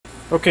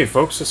Okay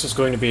folks, this is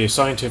going to be a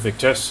scientific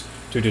test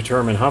to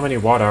determine how many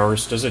watt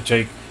hours does it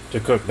take to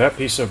cook that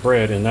piece of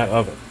bread in that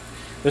oven.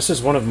 This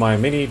is one of my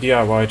mini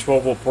DIY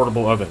 12-volt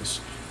portable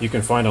ovens. You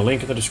can find a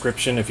link in the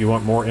description if you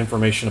want more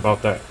information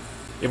about that.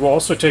 It will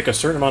also take a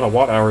certain amount of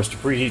watt hours to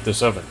preheat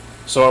this oven,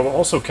 so I will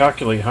also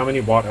calculate how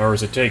many watt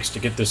hours it takes to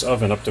get this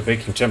oven up to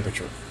baking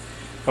temperature.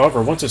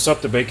 However, once it's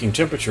up to baking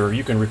temperature,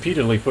 you can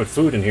repeatedly put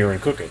food in here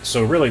and cook it,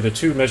 so really the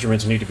two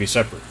measurements need to be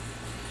separate.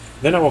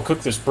 Then I will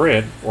cook this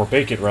bread, or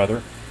bake it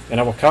rather, and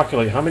I will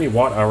calculate how many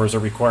watt hours are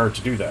required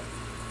to do that.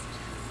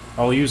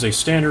 I'll use a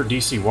standard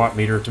DC watt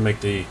meter to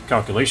make the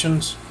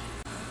calculations.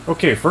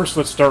 Okay, first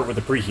let's start with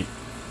the preheat.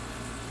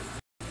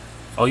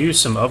 I'll use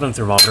some oven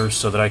thermometers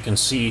so that I can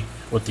see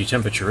what the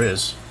temperature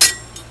is.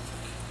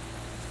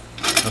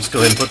 Let's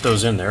go ahead and put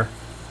those in there.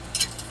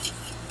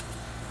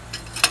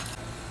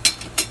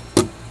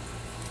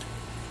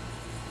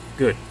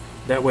 Good.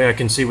 That way I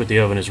can see what the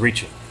oven is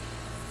reaching.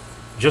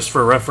 Just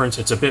for reference,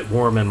 it's a bit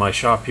warm in my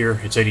shop here.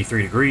 It's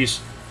 83 degrees.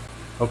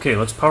 Okay,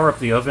 let's power up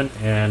the oven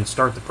and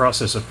start the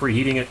process of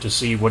preheating it to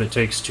see what it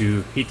takes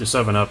to heat this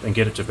oven up and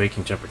get it to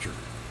baking temperature.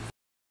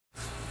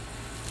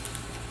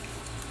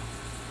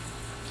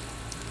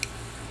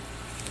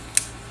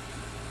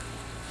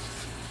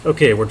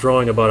 Okay, we're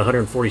drawing about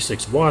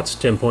 146 watts,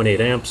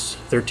 10.8 amps,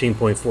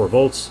 13.4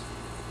 volts.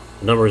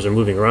 The numbers are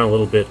moving around a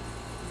little bit,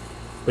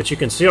 but you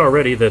can see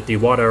already that the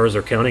watt hours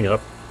are counting up.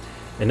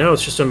 And now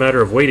it's just a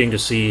matter of waiting to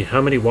see how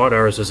many watt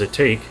hours does it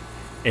take,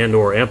 and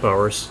or amp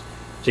hours,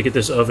 to get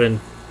this oven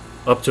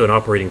up to an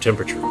operating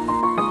temperature.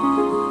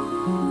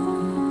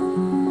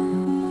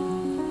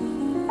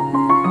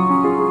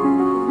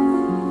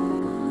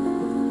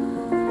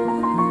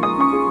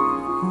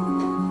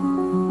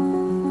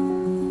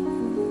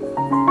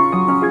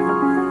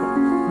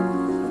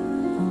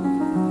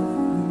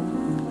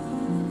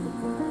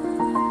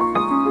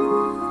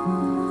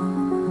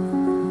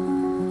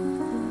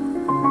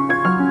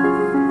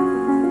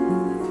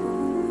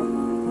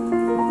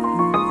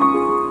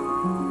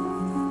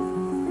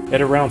 At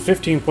around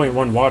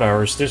 15.1 watt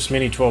hours, this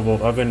mini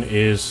 12-volt oven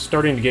is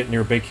starting to get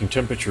near baking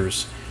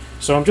temperatures,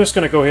 so I'm just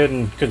going to go ahead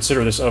and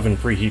consider this oven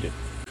preheated.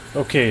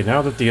 Okay,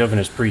 now that the oven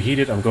is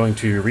preheated, I'm going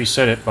to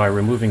reset it by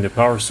removing the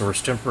power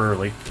source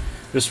temporarily.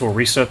 This will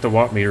reset the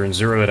watt meter and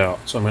zero it out,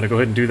 so I'm going to go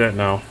ahead and do that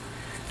now.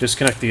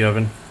 Disconnect the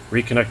oven,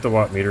 reconnect the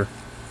watt meter.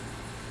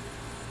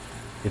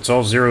 It's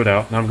all zeroed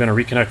out. Now I'm going to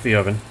reconnect the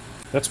oven.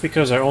 That's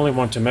because I only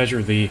want to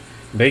measure the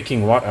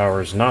baking watt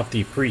hours, not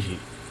the preheat.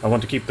 I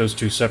want to keep those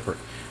two separate.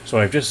 So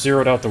I've just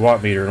zeroed out the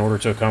watt meter in order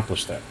to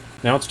accomplish that.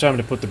 Now it's time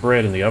to put the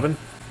bread in the oven.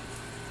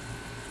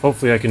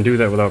 Hopefully I can do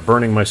that without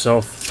burning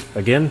myself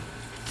again.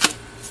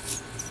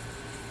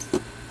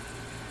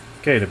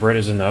 Okay, the bread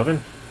is in the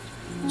oven.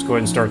 Let's go ahead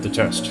and start the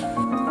test.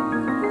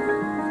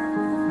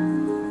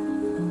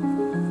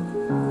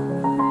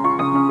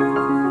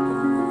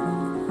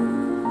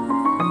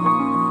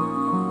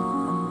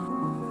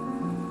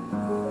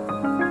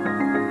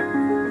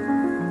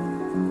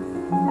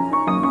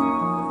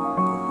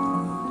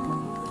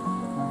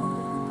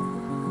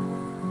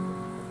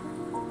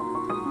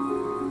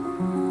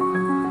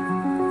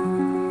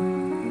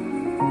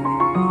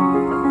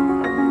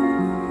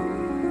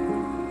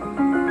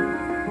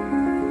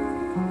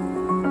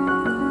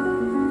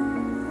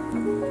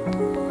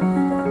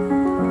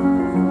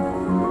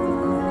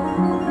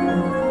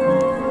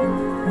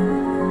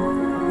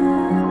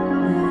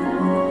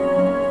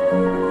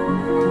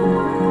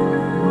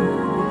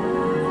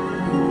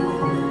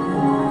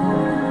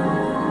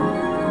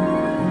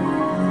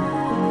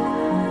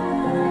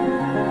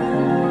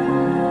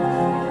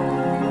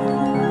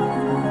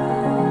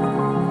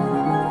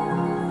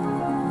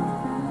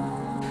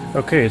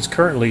 Okay, it's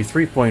currently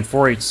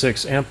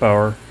 3.486 amp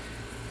hour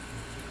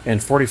and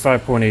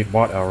 45.8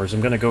 watt hours.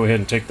 I'm going to go ahead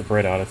and take the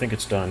bread out. I think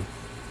it's done.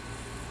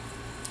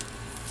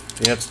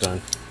 Yeah, it's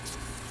done.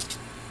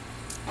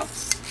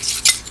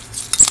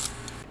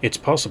 It's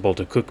possible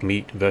to cook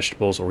meat,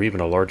 vegetables, or even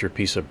a larger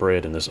piece of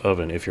bread in this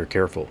oven if you're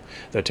careful.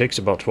 That takes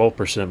about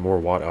 12% more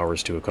watt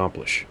hours to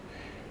accomplish.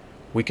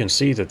 We can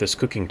see that this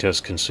cooking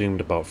test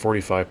consumed about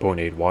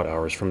 45.8 watt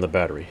hours from the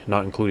battery,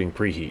 not including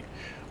preheat,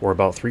 or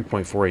about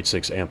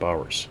 3.486 amp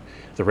hours.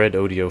 The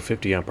RedODO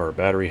 50 amp hour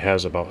battery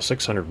has about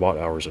 600 watt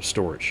hours of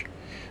storage.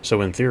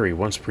 So in theory,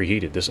 once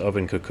preheated, this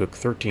oven could cook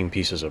 13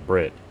 pieces of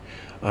bread.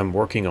 I'm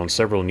working on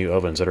several new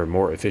ovens that are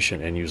more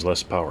efficient and use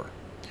less power.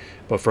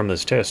 But from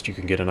this test, you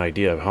can get an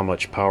idea of how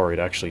much power it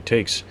actually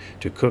takes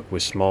to cook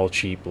with small,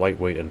 cheap,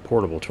 lightweight, and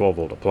portable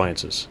 12-volt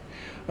appliances.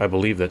 I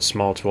believe that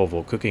small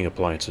 12-volt cooking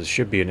appliances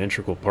should be an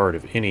integral part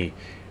of any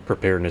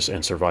preparedness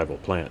and survival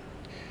plan.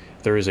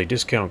 There is a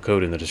discount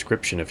code in the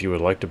description if you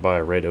would like to buy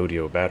a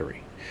RedODO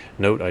battery.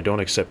 Note, I don't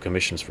accept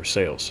commissions for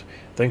sales.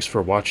 Thanks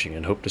for watching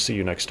and hope to see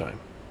you next time.